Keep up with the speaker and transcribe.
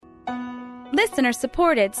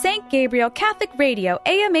Listener-supported St. Gabriel Catholic Radio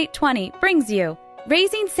AM 820 brings you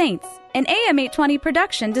Raising Saints, an AM 820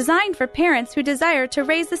 production designed for parents who desire to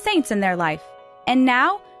raise the saints in their life. And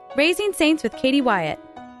now, Raising Saints with Katie Wyatt.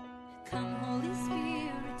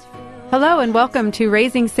 Hello and welcome to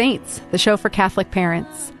Raising Saints, the show for Catholic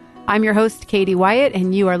parents. I'm your host, Katie Wyatt,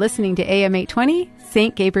 and you are listening to AM 820,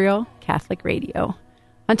 St. Gabriel Catholic Radio.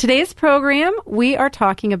 On today's program, we are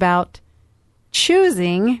talking about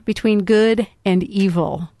choosing between good and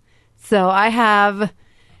evil. So I have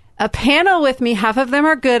a panel with me. Half of them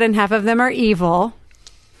are good and half of them are evil.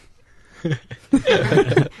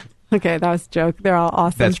 Okay, that was a joke. They're all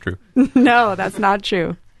awesome. That's true. No, that's not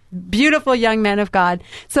true. Beautiful young men of God.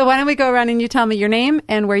 So why don't we go around and you tell me your name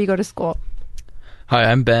and where you go to school. Hi,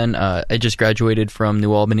 I'm Ben. I just graduated from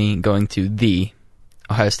New Albany, going to the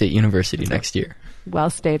Ohio State University next year. Well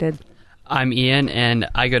stated. I'm Ian, and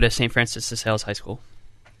I go to St. Francis de Sales High School.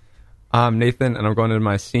 I'm Nathan, and I'm going into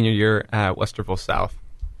my senior year at Westerville South.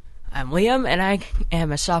 I'm Liam, and I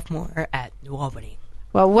am a sophomore at New Albany.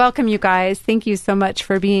 Well, welcome, you guys. Thank you so much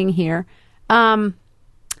for being here. Here's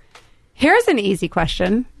an easy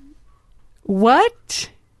question. Let's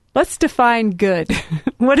define good.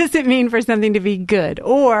 What does it mean for something to be good?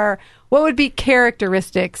 Or what would be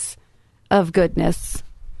characteristics of goodness?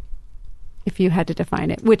 If you had to define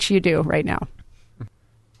it, which you do right now.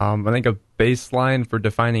 I think a baseline for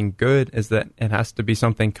defining good is that it has to be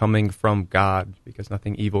something coming from God, because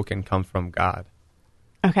nothing evil can come from God.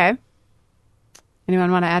 Okay.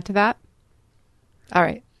 Anyone want to add to that? All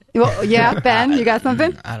right. Well, yeah, Ben, you got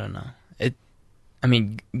something? I don't know.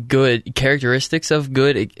 Good characteristics of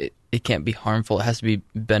good, it can't be harmful. It has to be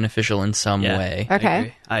beneficial in some way.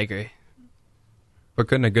 Okay. I agree. But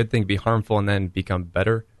couldn't a good thing be harmful and then become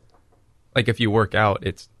better? Like if you work out,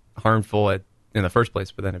 it's harmful in the first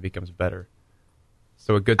place, but then it becomes better.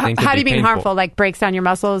 So a good thing could be How do you mean painful. harmful? Like breaks down your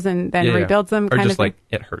muscles and then rebuilds them? Or kind just of thing? like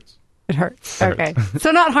it hurts. It hurts. It Okay. hurts.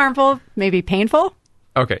 So not harmful, maybe painful?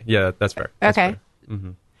 Okay, yeah, that's fair. That's Okay. fair.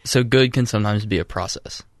 Mm-hmm. So good can sometimes be a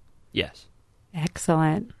process. Yes.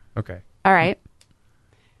 Excellent. Okay. All right.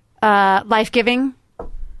 Life-giving,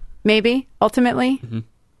 maybe, ultimately? Mm-hmm.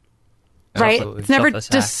 Right? Absolutely. It's never Selfless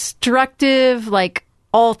act. destructive, like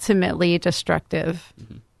ultimately destructive.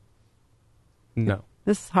 No.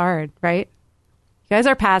 This is hard, right? You guys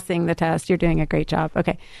are passing the test. You're doing a great job.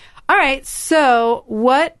 Okay. All right. So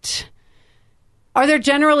are there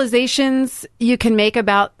generalizations you can make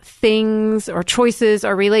about things or choices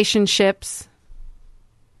or relationships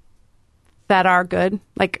that are good?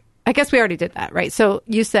 Like, I guess we already did that, right? So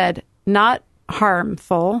you said not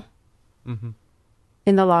harmful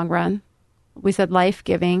in the long run. We said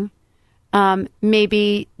life-giving.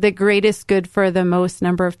 Maybe the greatest good for the most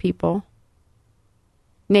number of people.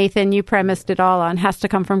 Nathan, you premised it all on has to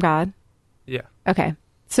come from God. Yeah. Okay.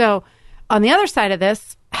 So on the other side of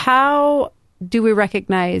this, how do we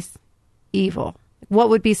recognize evil? What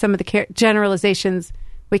would be some of the generalizations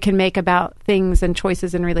we can make about things and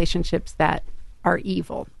choices and relationships that are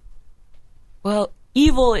evil? Well,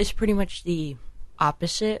 evil is pretty much the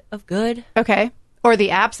opposite of good. Okay. Or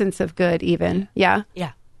the absence of good even. Yeah.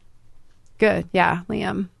 Yeah. Good. Yeah,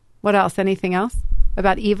 Liam. What else? Anything else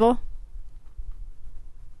about evil?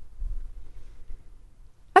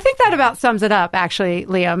 I think that about sums it up, actually,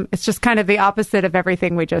 Liam. It's just kind of the opposite of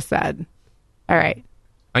everything we just said. All right.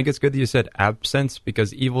 I think it's good that you said absence,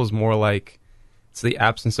 because evil is more like it's the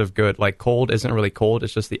absence of good. Like cold isn't really cold,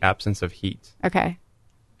 it's just the absence of heat. Okay.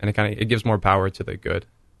 And it gives more power to the good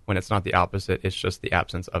when it's not the opposite, it's just the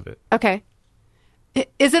absence of it. Okay.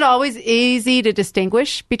 Is it always easy to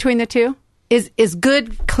distinguish between the two? Is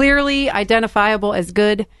good clearly identifiable as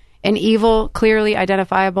good and evil clearly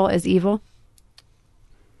identifiable as evil?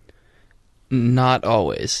 Not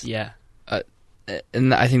always. Yeah.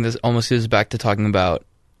 And I think this almost goes back to talking about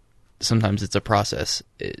sometimes it's a process.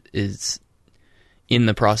 It is in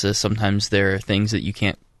the process, sometimes there are things that you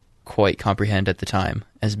can't quite comprehend at the time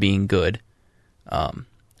as being good,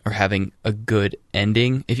 or having a good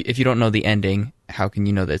ending. If you don't know the ending, how can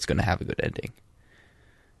you know that it's going to have a good ending?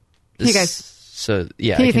 You guys, so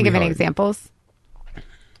yeah. can you think of any examples?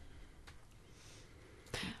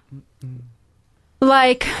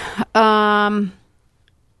 Like,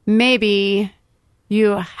 maybe you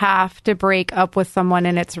have to break up with someone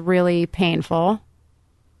and it's really painful.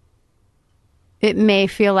 It may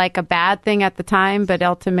feel like a bad thing at the time, but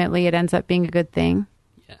ultimately it ends up being a good thing.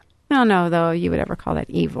 Yeah. I don't know, though, you would ever call that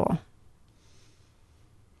evil.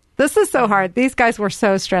 This is so hard. These guys were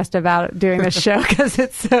so stressed about doing this show because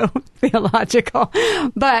it's so theological.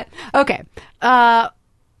 But, okay.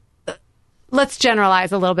 Let's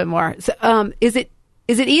generalize a little bit more. So, is it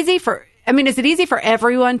easy for... I mean, is it easy for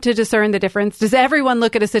everyone to discern the difference? Does everyone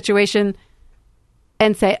look at a situation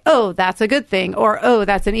and say, oh, that's a good thing, or oh,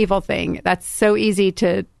 that's an evil thing? That's so easy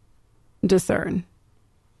to discern.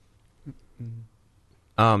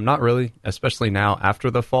 Not really, especially now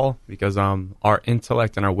after the fall, because our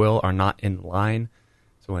intellect and our will are not in line.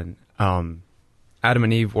 So when Adam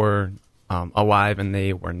and Eve were alive and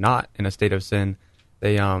they were not in a state of sin,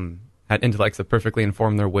 they had intellects that perfectly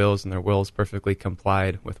informed their wills, and their wills perfectly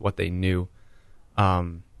complied with what they knew.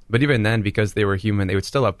 But even then, because they were human, they would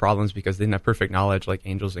still have problems because they didn't have perfect knowledge like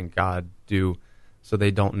angels and God do. So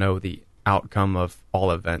they don't know the outcome of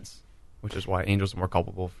all events, which is why angels are more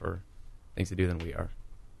culpable for things they do than we are.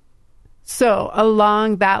 So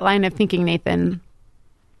along that line of thinking, Nathan,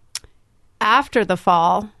 after the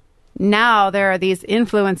fall, now there are these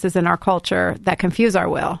influences in our culture that confuse our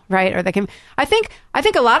will, right? Or they can. I think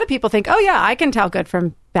a lot of people think, oh yeah, I can tell good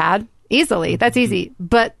from bad easily. That's easy.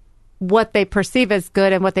 But what they perceive as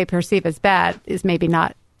good and what they perceive as bad is maybe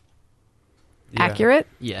not accurate.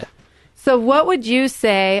 Yeah. So what would you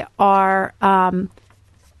say are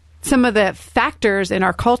some of the factors in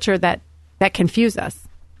our culture that confuse us,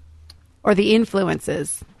 or the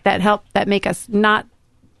influences that make us not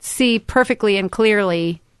see perfectly and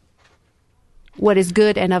clearly what is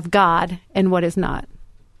good and of God and what is not?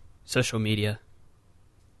 Social media.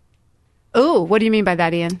 Oh, what do you mean by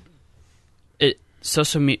that, Ian?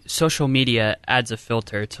 Social media adds a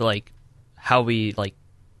filter to like how we like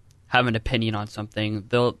have an opinion on something.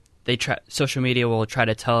 Social media will try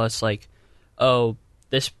to tell us like, oh,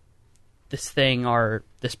 this thing or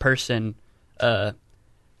this person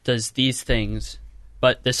does these things,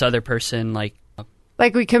 but this other person like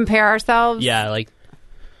we compare ourselves. Yeah, like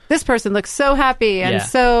this person looks so happy and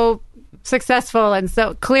so successful, and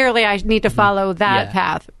so clearly I need to follow that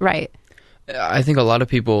path, right? I think a lot of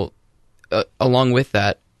people, along with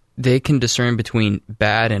that, they can discern between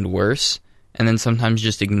bad and worse, and then sometimes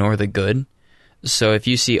just ignore the good. So if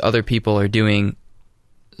you see other people are doing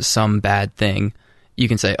some bad thing, you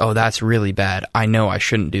can say, oh, that's really bad. I know I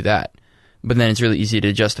shouldn't do that. But then it's really easy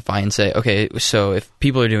to justify and say, okay, so if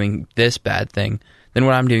people are doing this bad thing, then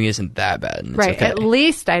what I'm doing isn't that bad. And it's right. Okay. At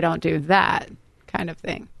least I don't do that kind of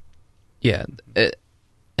thing. Yeah.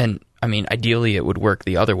 And I mean, ideally it would work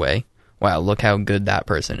the other way. Wow, look how good that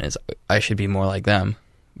person is. I should be more like them.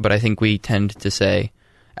 But I think we tend to say,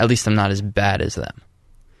 at least I'm not as bad as them.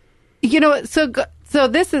 You know, so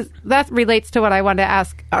that relates to what I wanted to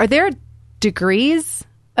ask. Are there degrees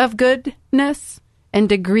of goodness and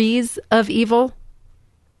degrees of evil?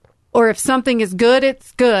 Or if something is good,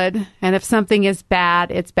 it's good, and if something is bad,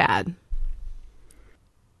 it's bad?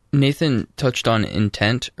 Nathan touched on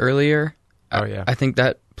intent earlier. Oh, yeah. I think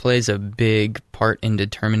that plays a big part in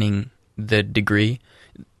determining the degree.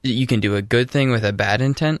 You can do a good thing with a bad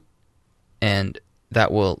intent, and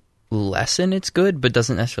that will lessen its good, but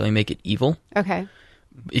doesn't necessarily make it evil. Okay.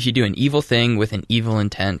 If you do an evil thing with an evil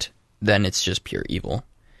intent, then it's just pure evil.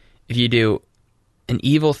 If you do an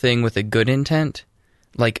evil thing with a good intent,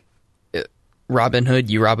 like Robin Hood,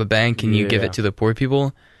 you rob a bank and you give it to the poor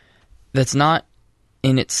people, that's not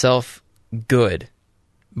in itself good,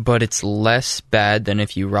 but it's less bad than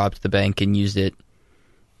if you robbed the bank and used it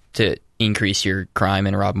to increase your crime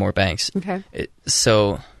and rob more banks. Okay.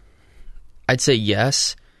 So I'd say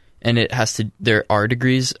yes, and there are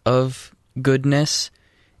degrees of goodness,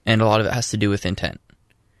 and a lot of it has to do with intent.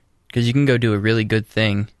 Because you can go do a really good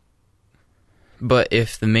thing, but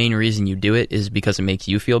if the main reason you do it is because it makes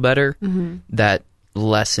you feel better, that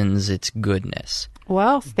lessens its goodness.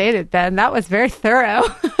 Well stated, Ben. That was very thorough.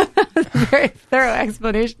 Very thorough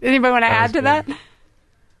explanation. Anybody want to add to that?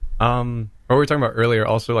 What we were talking about earlier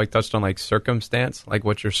also like touched on like circumstance, like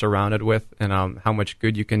what you're surrounded with, and how much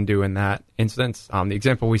good you can do in that instance. The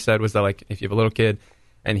example we said was that like if you have a little kid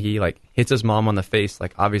and he like hits his mom on the face,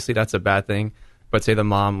 like obviously that's a bad thing. But say the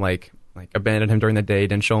mom like abandoned him during the day,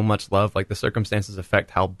 didn't show him much love, like the circumstances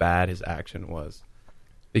affect how bad his action was,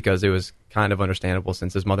 because it was kind of understandable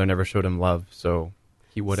since his mother never showed him love, so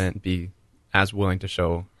he wouldn't be as willing to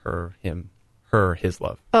show her his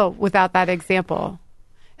love. Oh, without that example.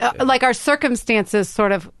 Like our circumstances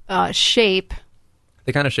sort of shape.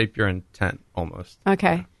 They kind of shape your intent almost.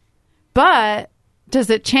 Okay. But does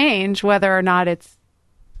it change whether or not it's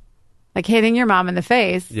like hitting your mom in the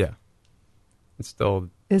face? Yeah. It's still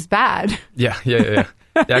is bad. Yeah. The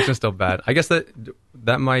action's still bad. I guess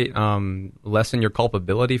that might lessen your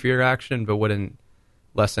culpability for your action, but wouldn't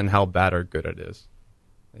lessen how bad or good it is.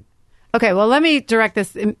 Okay, well, let me direct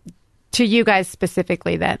this to you guys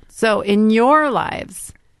specifically then. So in your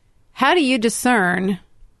lives, how do you discern,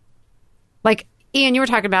 like Ian, you were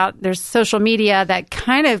talking about there's social media that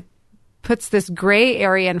kind of puts this gray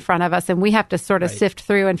area in front of us, and we have to sort of sift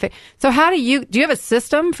through and so how do you have a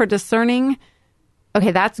system for discerning,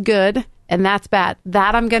 okay, that's good and that's bad,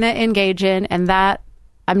 that I'm going to engage in and that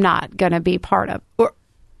I'm not going to be part of?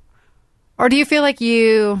 Or do you feel like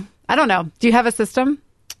I don't know, do you have a system,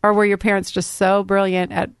 or were your parents just so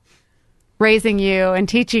brilliant at raising you and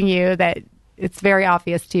teaching you that it's very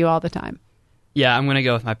obvious to you all the time? Yeah, I'm going to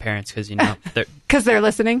go with my parents because, they're... Because they're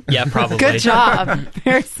listening? Yeah, probably. Good job.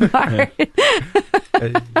 Very smart. But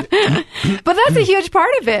that's a huge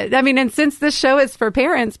part of it. I mean, and since this show is for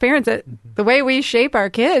parents, the way we shape our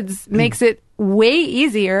kids makes it way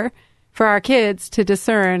easier for our kids to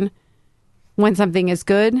discern when something is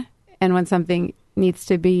good and when something needs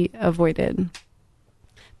to be avoided.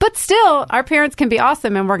 But still, our parents can be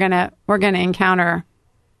awesome, and we're gonna encounter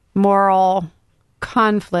moral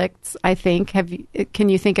conflicts, I think. Can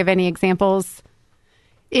you think of any examples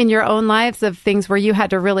in your own lives of things where you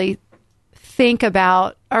had to really think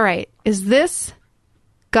about, all right, is this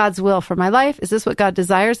God's will for my life? Is this what God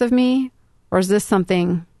desires of me? Or is this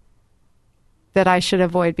something that I should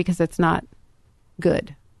avoid because it's not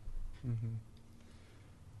good?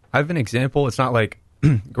 I have an example. It's not like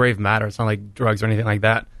grave matter. It's not like drugs or anything like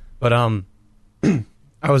that. But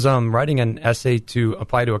I was writing an essay to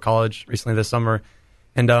apply to a college recently this summer,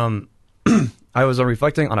 and I was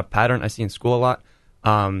reflecting on a pattern I see in school a lot.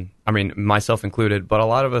 I mean, myself included, but a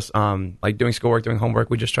lot of us, like doing schoolwork, doing homework,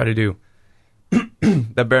 we just try to do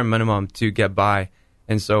the bare minimum to get by.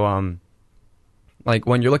 And so, like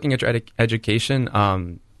when you're looking at your education,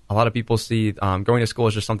 a lot of people see going to school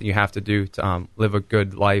is just something you have to do to live a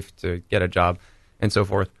good life, to get a job, and so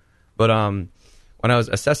forth. But when I was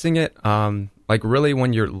assessing it, like really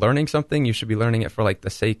when you're learning something, you should be learning it for like the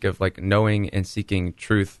sake of like knowing and seeking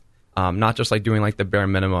truth, not just like doing like the bare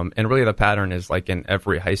minimum. And really the pattern is like in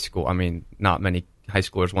every high school. I mean, not many high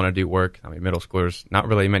schoolers want to do work. I mean, middle schoolers, not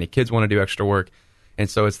really many kids want to do extra work. And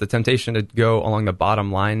so it's the temptation to go along the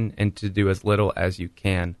bottom line and to do as little as you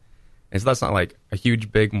can. And so that's not like a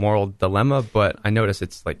huge, big moral dilemma, but I notice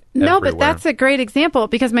it's like no, everywhere. but that's a great example,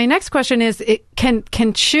 because my next question is, can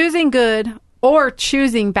choosing good or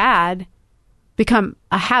choosing bad become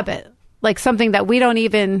a habit, like something that we don't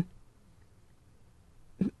even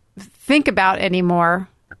think about anymore?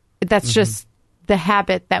 That's just the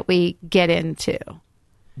habit that we get into.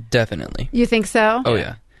 Definitely. You think so? Oh,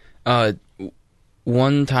 yeah.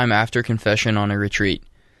 One time after confession on a retreat,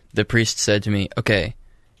 the priest said to me, okay,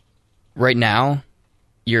 right now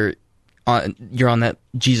you're on that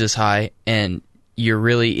Jesus high and you're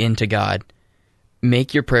really into God.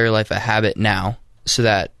 Make your prayer life a habit now, so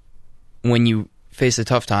that when you face a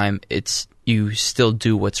tough time, you still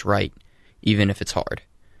do what's right, even if it's hard,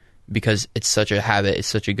 because it's such a habit. It's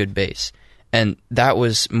such a good base. And that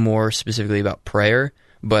was more specifically about prayer,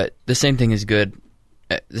 but the same thing is good.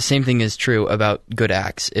 The same thing is true about good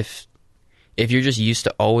acts. If you're just used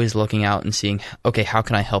to always looking out and seeing, okay, how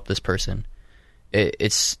can I help this person?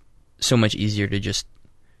 It's so much easier to just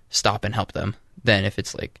stop and help them than if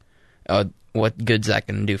it's like, what good's that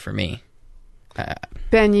going to do for me?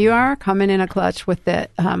 Ben, you are coming in a clutch with the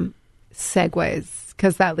segues,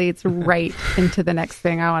 because that leads right into the next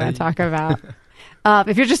thing I want to talk about.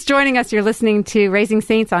 If you're just joining us, you're listening to Raising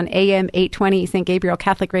Saints on AM 820 St. Gabriel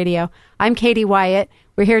Catholic Radio. I'm Katie Wyatt.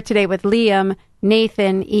 We're here today with Liam,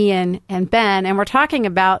 Nathan, Ian, and Ben, and we're talking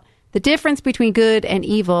about the difference between good and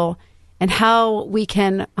evil and how we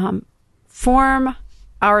can form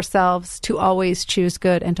ourselves to always choose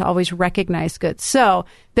good and to always recognize good. So,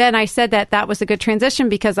 Ben, I said that was a good transition,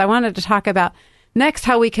 because I wanted to talk about next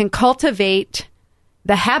how we can cultivate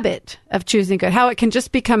the habit of choosing good, how it can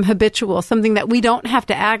just become habitual, something that we don't have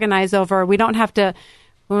to agonize over. We don't have to,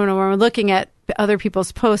 when we're looking at other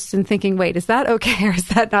people's posts and thinking, wait, is that okay or is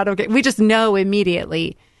that not okay? We just know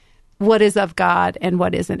immediately what is of God and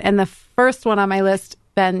what isn't. And the first one on my list,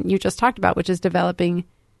 Ben, you just talked about, which is developing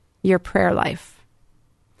your prayer life.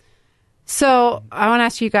 So I want to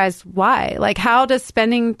ask you guys why. Like, how does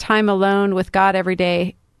spending time alone with God every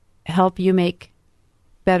day help you make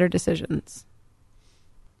better decisions?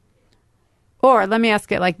 Or let me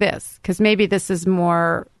ask it like this, because maybe this is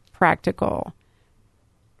more practical.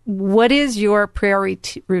 What is your prayer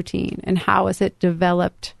routine, and how is it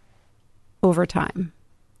developed over time?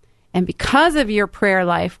 And because of your prayer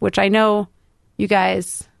life, which I know you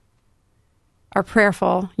guys are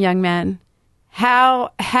prayerful young men,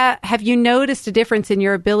 how have you noticed a difference in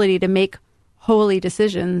your ability to make holy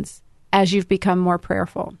decisions as you've become more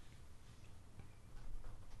prayerful?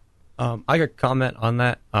 I could comment on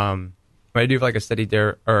that. I do have like a steady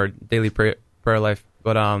daily prayer life,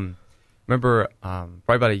 but remember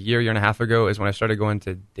probably about a year and a half ago is when I started going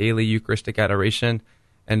to daily Eucharistic adoration.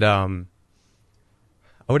 And I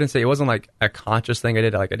wouldn't say it wasn't like a conscious thing I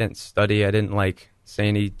did. Like I didn't study. I didn't like say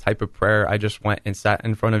any type of prayer. I just went and sat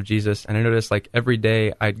in front of Jesus. And I noticed like every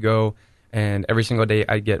day I'd go, and every single day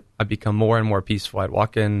I'd become more and more peaceful. I'd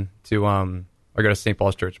walk in to, I go to St.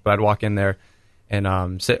 Paul's Church, but I'd walk in there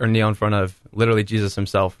and sit or kneel in front of literally Jesus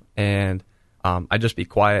himself. And I'd just be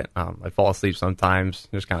quiet. I'd fall asleep sometimes,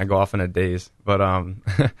 just kind of go off in a daze. But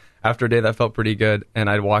after a day, that felt pretty good. And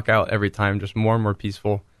I'd walk out every time just more and more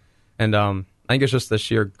peaceful. And I think it's just the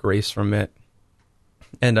sheer grace from it.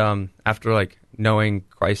 And after like knowing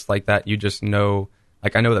Christ like that, you just know,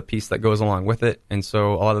 like I know the peace that goes along with it. And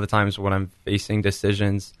so a lot of the times when I'm facing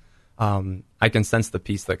decisions, I can sense the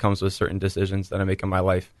peace that comes with certain decisions that I make in my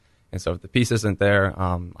life. And so if the peace isn't there,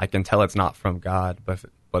 I can tell it's not from God.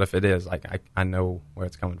 But if it is, like I know where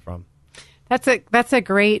it's coming from. That's a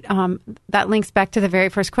great, that links back to the very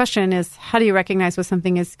first question is, how do you recognize when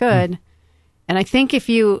something is good? And I think if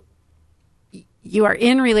you are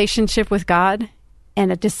in relationship with God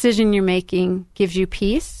and a decision you're making gives you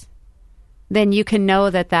peace, then you can know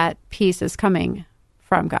that peace is coming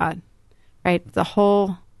from God, right?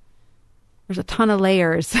 There's a ton of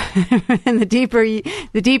layers. And the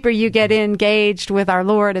deeper you get engaged with our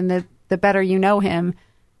Lord and the better you know him,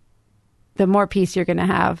 the more peace you're going to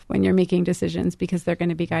have when you're making decisions because they're going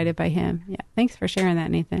to be guided by him. Yeah. Thanks for sharing that,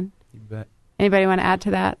 Nathan. You bet. Anybody want to add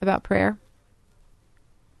to that about prayer?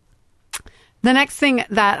 The next thing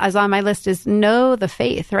that is on my list is know the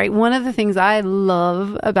faith, right? One of the things I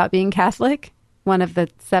love about being Catholic, one of the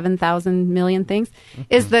 7,000 million things,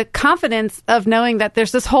 is the confidence of knowing that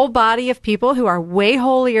there's this whole body of people who are way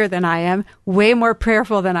holier than I am, way more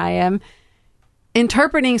prayerful than I am,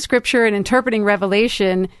 interpreting scripture and interpreting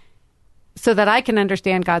revelation so that I can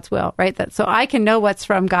understand God's will, right? So I can know what's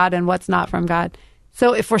from God and what's not from God.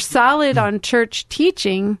 So if we're solid on church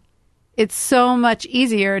teaching, it's so much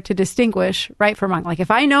easier to distinguish right from wrong. Like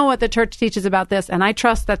if I know what the church teaches about this and I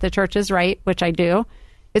trust that the church is right, which I do,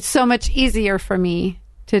 it's so much easier for me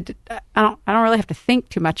to, I don't really have to think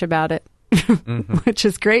too much about it, which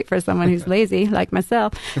is great for someone who's lazy like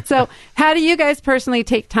myself. So how do you guys personally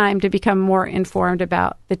take time to become more informed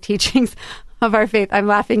about the teachings of our faith? I'm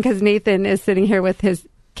laughing because Nathan is sitting here with his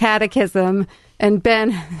catechism and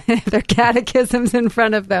Ben, their catechisms in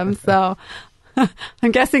front of them. So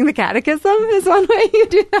I'm guessing the catechism is one way you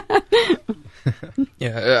do that.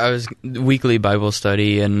 Yeah, I was weekly Bible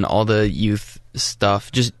study and all the youth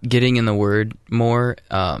stuff, just getting in the Word more,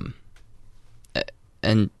 and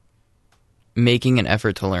making an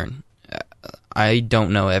effort to learn. I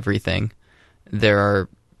don't know everything. There are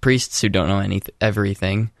priests who don't know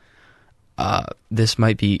everything. This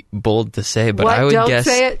might be bold to say, but I would guess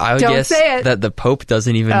that the Pope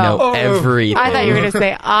doesn't even know everything. I thought you were going to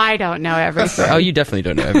say, I don't know everything. Oh, you definitely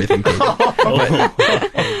don't know everything.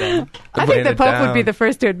 I think the Pope would be the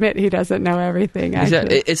first to admit he doesn't know everything.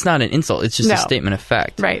 Exactly. It's not an insult. It's just a statement of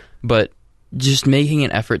fact. Right. But just making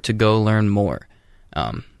an effort to go learn more.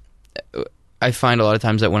 I find a lot of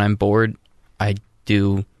times that when I'm bored, I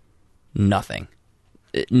do nothing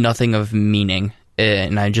of meaning.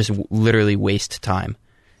 And I just literally waste time.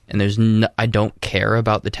 And I don't care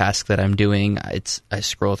about the task that I'm doing. I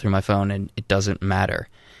scroll through my phone and it doesn't matter.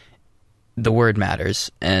 The Word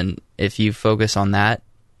matters. And if you focus on that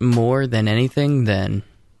more than anything, then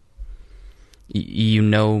you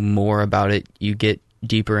know more about it. You get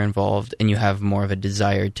deeper involved and you have more of a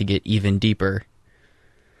desire to get even deeper.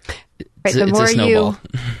 Right, the more you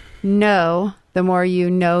know, the more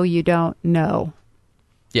you know you don't know.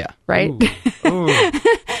 Yeah. Right? Ooh.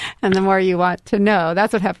 And the more you want to know.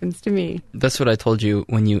 That's what happens to me. That's what I told you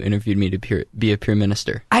when you interviewed me to be a peer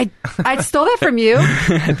minister. I stole that from you.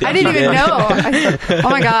 I didn't even know. Oh,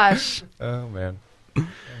 my gosh. Oh, man.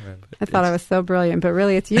 I thought I was so brilliant, but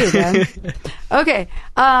really it's you, Ben. Okay.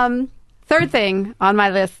 Third thing on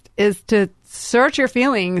my list is to search your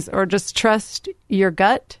feelings or just trust your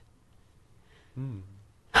gut.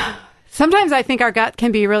 Sometimes I think our gut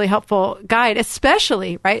can be a really helpful guide,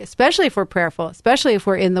 especially if we're prayerful, especially if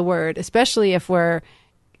we're in the Word, especially if we're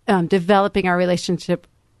developing our relationship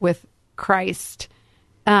with Christ.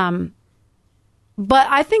 But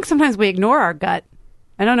I think sometimes we ignore our gut.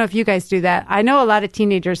 I don't know if you guys do that. I know a lot of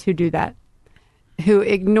teenagers who do that,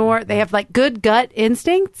 they have like good gut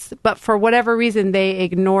instincts, but for whatever reason, they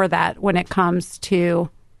ignore that when it comes to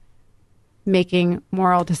making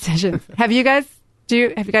moral decisions. Have you guys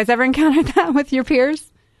ever encountered that with your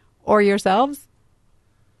peers or yourselves?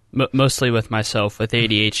 Mostly with myself. With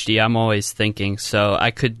ADHD, I'm always thinking. So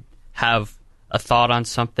I could have a thought on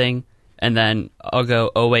something, and then I'll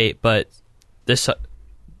go, oh, wait, but this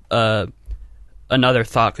another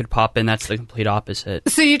thought could pop in that's the complete opposite.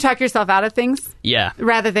 So you talk yourself out of things Yeah.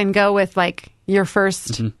 rather than go with like your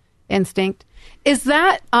first instinct. Is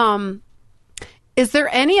that is there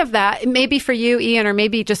any of that, maybe for you, Ian, or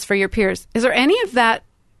maybe just for your peers, is there any of that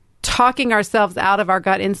talking ourselves out of our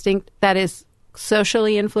gut instinct that is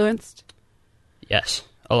socially influenced? Yes.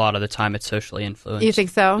 A lot of the time it's socially influenced. You think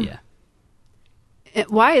so? Yeah.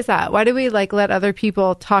 Why is that? Why do we like let other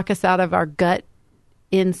people talk us out of our gut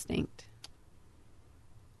instinct?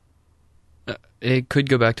 It could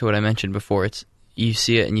go back to what I mentioned before. It's you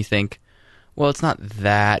see it and you think, well, it's not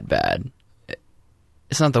that bad.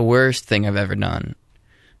 It's not the worst thing I've ever done,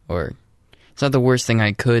 or it's not the worst thing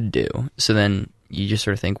I could do. So then you just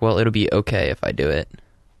sort of think, well, it'll be okay if I do it.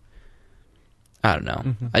 I don't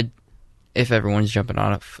know. If everyone's jumping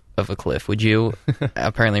off of a cliff, would you?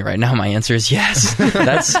 Apparently right now my answer is yes.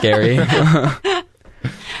 That's scary.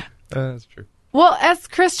 That's true. Well, as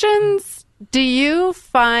Christians, do you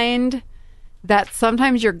find that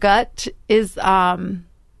sometimes your gut is,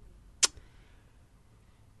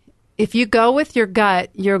 if you go with your gut,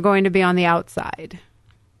 you're going to be on the outside.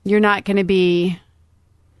 You're not going to be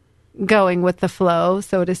going with the flow,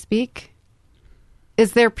 so to speak.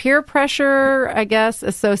 Is there peer pressure, I guess,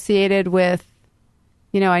 associated with,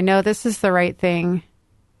 I know this is the right thing,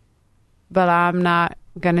 but I'm not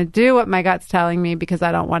going to do what my gut's telling me because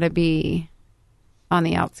I don't want to be on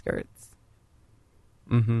the outskirts?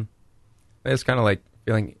 It's kind of like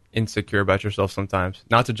feeling insecure about yourself sometimes.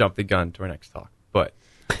 Not to jump the gun to our next talk, but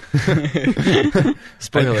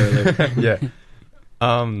Spoiler alert. yeah.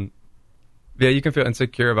 Yeah, you can feel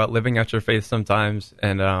insecure about living out your faith sometimes,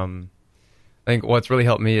 and I think what's really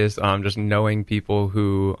helped me is just knowing people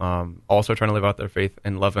who also trying to live out their faith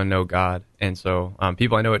and love and know God. And so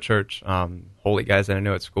people I know at church, holy guys that I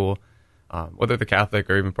know at school, whether they're Catholic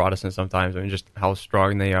or even Protestant sometimes, I mean, just how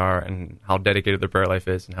strong they are and how dedicated their prayer life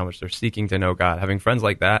is and how much they're seeking to know God. Having friends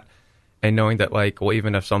like that and knowing that, like, well,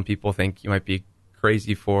 even if some people think you might be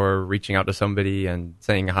crazy for reaching out to somebody and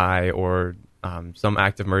saying hi or some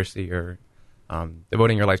act of mercy or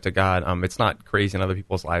devoting your life to God, it's not crazy in other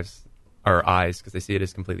people's lives or eyes because they see it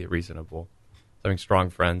as completely reasonable. Having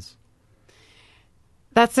strong friends.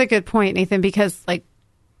 That's a good point, Nathan, because like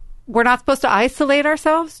we're not supposed to isolate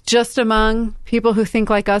ourselves just among people who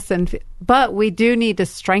think like us, but we do need to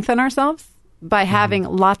strengthen ourselves by having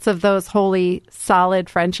lots of those holy, solid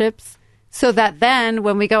friendships so that then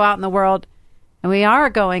when we go out in the world and we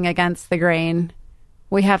are going against the grain,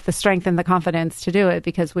 we have the strength and the confidence to do it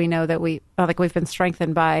because we know that we've been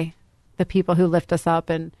strengthened by the people who lift us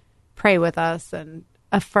up and pray with us and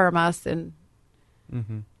affirm us in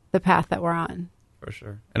the path that we're on. For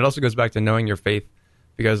sure. And it also goes back to knowing your faith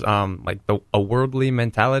because like a worldly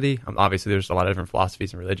mentality, obviously there's a lot of different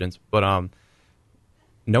philosophies and religions, but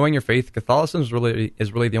knowing your faith, Catholicism is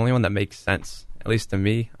really the only one that makes sense, at least to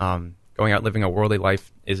me. Going out living a worldly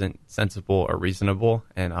life isn't sensible or reasonable,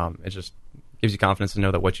 and it just gives you confidence to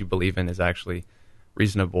know that what you believe in is actually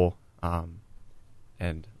reasonable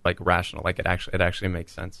and like rational, like it actually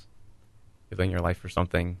makes sense. Living your life for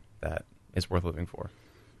something that is worth living for.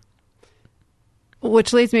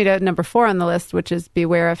 Which leads me to number 4 on the list, which is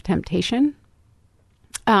beware of temptation.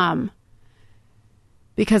 Because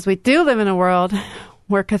we do live in a world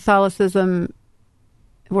where Catholicism,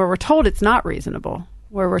 where we're told it's not reasonable,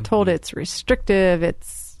 where we're told it's restrictive,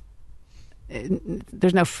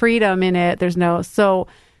 there's no freedom in it, there's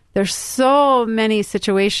so many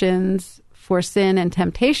situations for sin and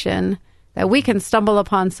temptation that we can stumble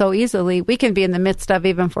upon so easily. We can be in the midst of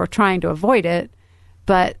even if we're trying to avoid it.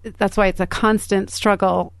 But that's why it's a constant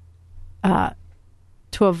struggle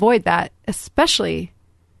to avoid that, especially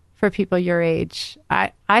for people your age,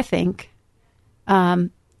 I think. I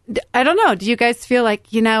don't know. Do you guys feel like,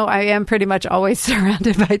 I am pretty much always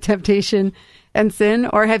surrounded by temptation and sin?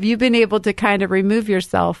 Or have you been able to kind of remove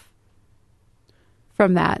yourself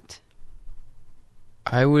from that?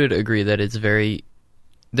 I would agree that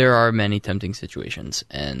there are many tempting situations,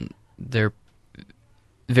 and they're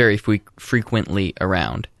very frequently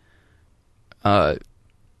around. But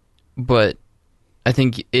I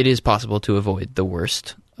think it is possible to avoid the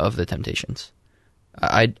worst of the temptations.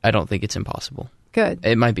 I don't think it's impossible. Good.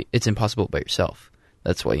 It might be. It's impossible by yourself.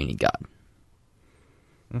 That's why you need God.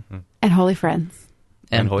 And holy friends.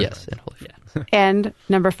 And holy yes, friends. and holy friends. And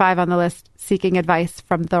number 5 on the list, seeking advice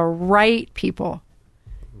from the right people.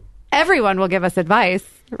 Everyone will give us advice,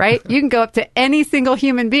 right? You can go up to any single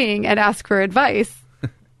human being and ask for advice.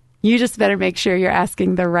 You just better make sure you're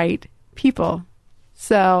asking the right people.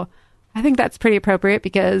 So I think that's pretty appropriate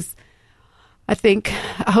because I think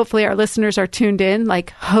hopefully our listeners are tuned in,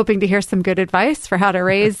 like hoping to hear some good advice for how to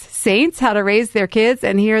raise saints, how to raise their kids.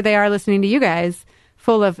 And here they are listening to you guys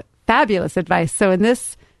full of fabulous advice. So in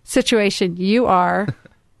this situation, you are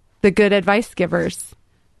the good advice givers.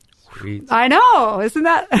 Sweet. I know. Isn't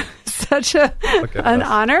that such an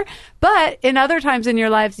honor? But in other times in your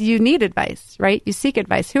lives, you need advice, right? You seek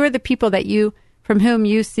advice. Who are the people from whom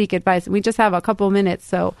you seek advice? And we just have a couple minutes.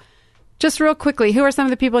 So just real quickly, who are some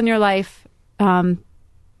of the people in your life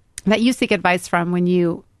that you seek advice from when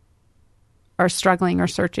you are struggling or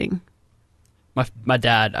searching? My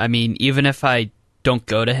dad. I mean, even if I don't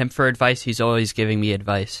go to him for advice, he's always giving me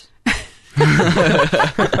advice.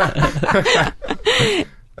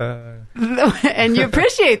 And you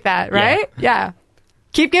appreciate that, right? Yeah.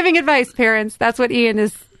 Keep giving advice, parents. That's what Ian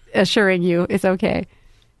is assuring you is okay.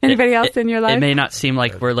 Anybody else in your life? It may not seem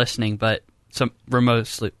like we're listening, but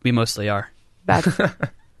we mostly are. That's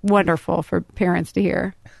wonderful for parents to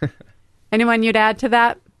hear. Anyone you'd add to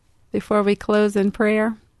that before we close in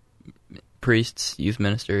prayer? Priests, youth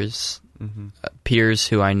ministers, peers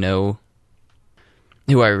who I know,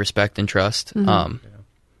 who I respect and trust. And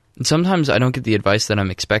sometimes I don't get the advice that I'm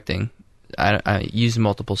expecting. I use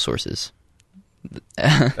multiple sources.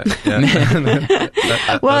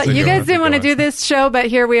 Well, you guys didn't want to do this show, but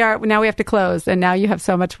here we are. Now we have to close, and now you have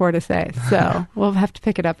so much more to say. So we'll have to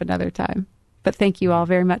pick it up another time. But thank you all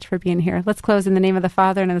very much for being here. Let's close in the name of the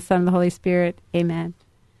Father, and of the Son, and the Holy Spirit. Amen.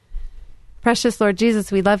 Precious Lord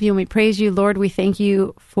Jesus, we love you and we praise you. Lord, we thank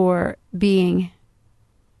you for being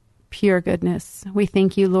pure goodness. We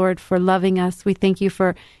thank you, Lord, for loving us. We thank you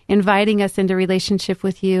for inviting us into relationship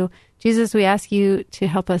with you. Jesus, we ask you to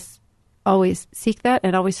help us always seek that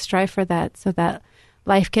and always strive for that so that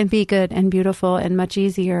life can be good and beautiful and much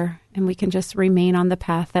easier, and we can just remain on the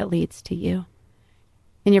path that leads to you.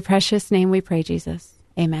 In your precious name we pray, Jesus.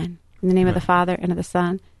 Amen. In the name of the Father, and of the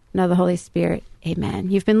Son, and of the Holy Spirit.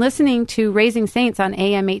 Amen. You've been listening to Raising Saints on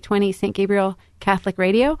AM 820 St. Gabriel Catholic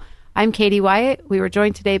Radio. I'm Katie Wyatt. We were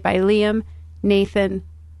joined today by Liam, Nathan,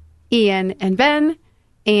 Ian, and Ben.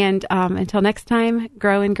 And until next time,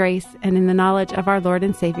 grow in grace and in the knowledge of our Lord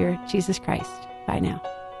and Savior, Jesus Christ. Bye now.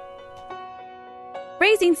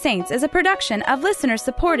 Raising Saints is a production of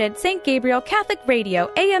listener-supported St. Gabriel Catholic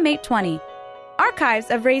Radio, AM 820. Archives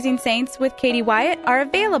of Raising Saints with Katie Wyatt are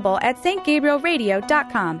available at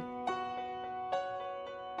stgabrielradio.com.